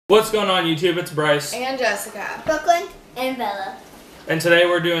What's going on YouTube? It's Bryce. And Jessica. Brooklyn. And Bella. And today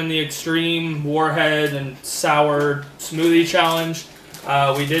we're doing the extreme warhead and sour smoothie challenge.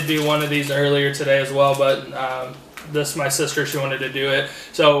 We did do one of these earlier today as well, but my sister, she wanted to do it.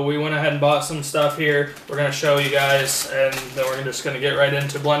 So we went ahead and bought some stuff here. We're going to show you guys, and then we're just going to get right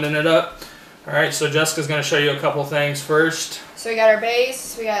into blending it up. Alright, so Jessica's going to show you a couple things first. So we got our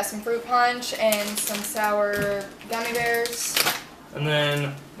base, we got some fruit punch, and some sour gummy bears. And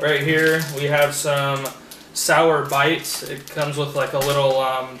then right here we have some sour bites. It comes with like a little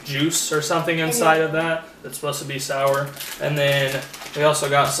juice or something inside of that that's supposed to be sour. And then we also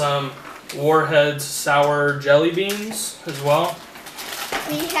got some Warheads sour jelly beans as well.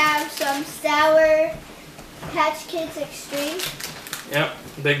 We have some sour Patch Kids Extreme. Yep,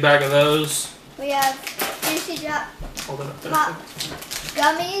 big bag of those. We have Juicy Drop Pop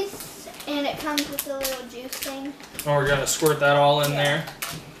gummies. And it comes with a little juice thing. And we're going to squirt that all in there.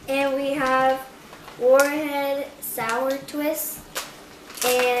 And we have Warhead Sour Twist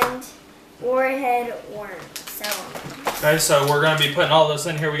and Warhead Worm Sour. Okay, so we're going to be putting all this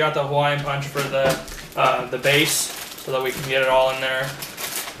in here. We got the Hawaiian Punch for the base so that we can get it all in there.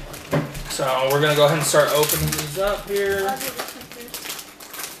 So we're going to go ahead and start opening these up here.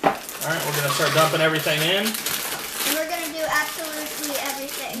 Alright, we're going to start dumping everything in. And we're going to do absolutely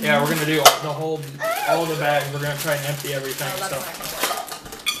everything. Yeah, we're going to do all the bags. We're going to try and empty everything. Oh, that's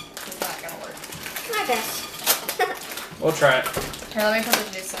So. not going to work. It's not going to work. My gosh. We'll try it. Here, let me put the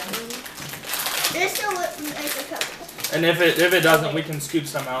juice in. This will make a couple. And if it doesn't, we can scoop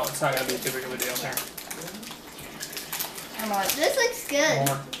some out. It's not going to be too big of a deal here. Come on. This looks good.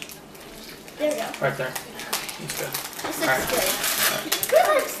 More. There we go. Right there. That's good. This looks Alright. good. This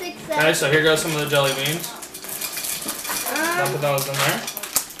looks successful. Okay, so here goes some of the jelly beans. Dump those in there.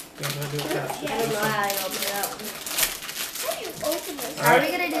 I don't know how I open it up. How do you open this? How are we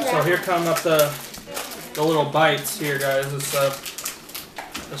going to do that? So here come up the little bites here, guys. It's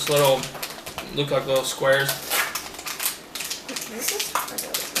this little, look like little squares. This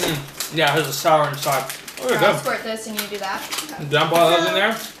is Yeah, it has a sour inside. Oh, there you I'll go. squirt this and you do that. Dump all those in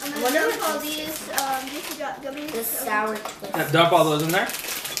there. I'm going to dump all these Juicy Drop gummies. the sour twist. Yeah, dump all those in there.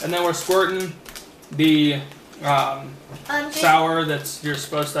 And then we're squirting the sour that's you're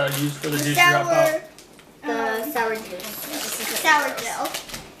supposed to use for the juicy drop pop. The sour juice. Sour gel.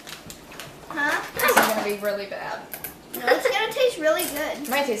 Huh? This is going to be really bad. No, it's going to taste really good. It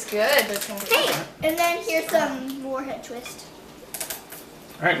might taste good, but it's going to be bad. And then here's some Warhead Twist.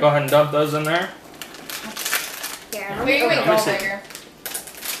 Alright, go ahead and dump those in there. Here, Here, you make it me all see. bigger.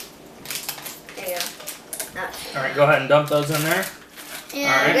 There you go. Alright, go ahead and dump those in there. And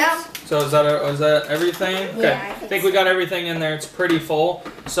Alright. Yeah. So is that everything? Okay. Yeah, I think we got everything in there. It's pretty full.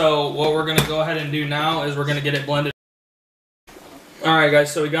 So what we're gonna go ahead and do now is we're gonna get it blended. Alright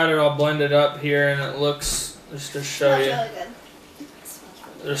guys, so we got it all blended up here and it looks, just to show smells you, really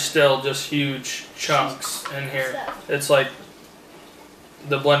good. there's still just huge chunks in here. It's like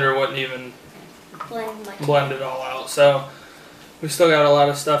the blender wouldn't even blend it all out. So we still got a lot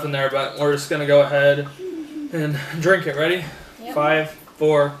of stuff in there, but we're just gonna go ahead and drink it. Ready? Yep. 5,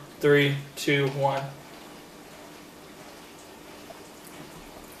 4, 3, 2, 1.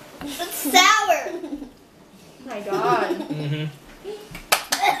 It's sour. Oh my god. Mm-hmm.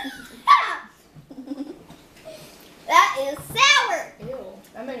 That is sour. Ew.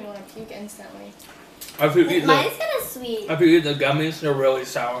 That made me want to puke instantly. If you eat Mine's kind of sweet. if you eat the gummies, they're really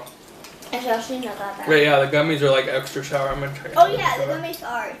sour. It's actually not that bad. But yeah, the gummies are like extra sour. I'm gonna try. Oh yeah, the gummies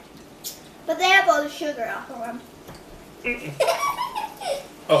are. But they have all the sugar off of them.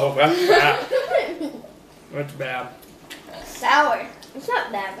 Oh, that's bad. That's bad. Sour. It's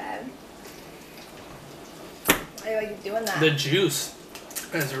not that bad. Why do I keep doing that? The juice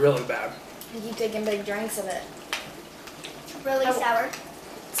is really bad. You keep taking big drinks of it. Really sour.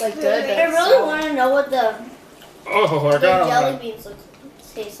 It's like good, but I it's really sour. want to know what the Oh, I jelly got it. beans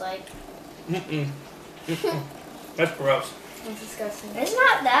taste like. That's gross. It's disgusting. It's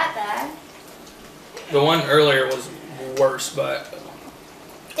not that bad. The one earlier was worse, but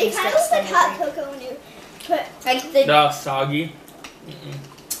It kind of looks like hot cocoa when you put. Like the soggy.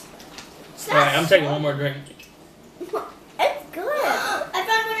 It's All not right, I'm taking one more drink. it's good. I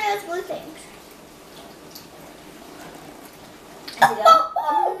found one of those blue things.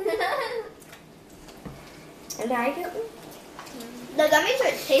 And I get The gummies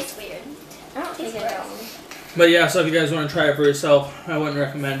are taste weird. I don't think It's it's gross. But yeah, so if you guys want to try it for yourself, I wouldn't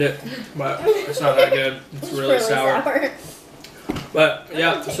recommend it. But it's not that good. It's really sour. But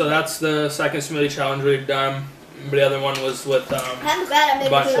yeah, so that's the second smoothie challenge we've done. The other one was with I'm glad I made a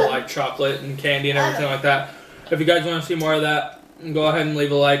bunch it. of like chocolate and candy and everything like that. If you guys want to see more of that, go ahead and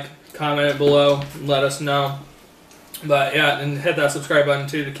leave a like, comment it below, and let us know. But yeah, and hit that subscribe button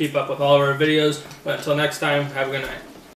too to keep up with all of our videos. But until next time, have a good night.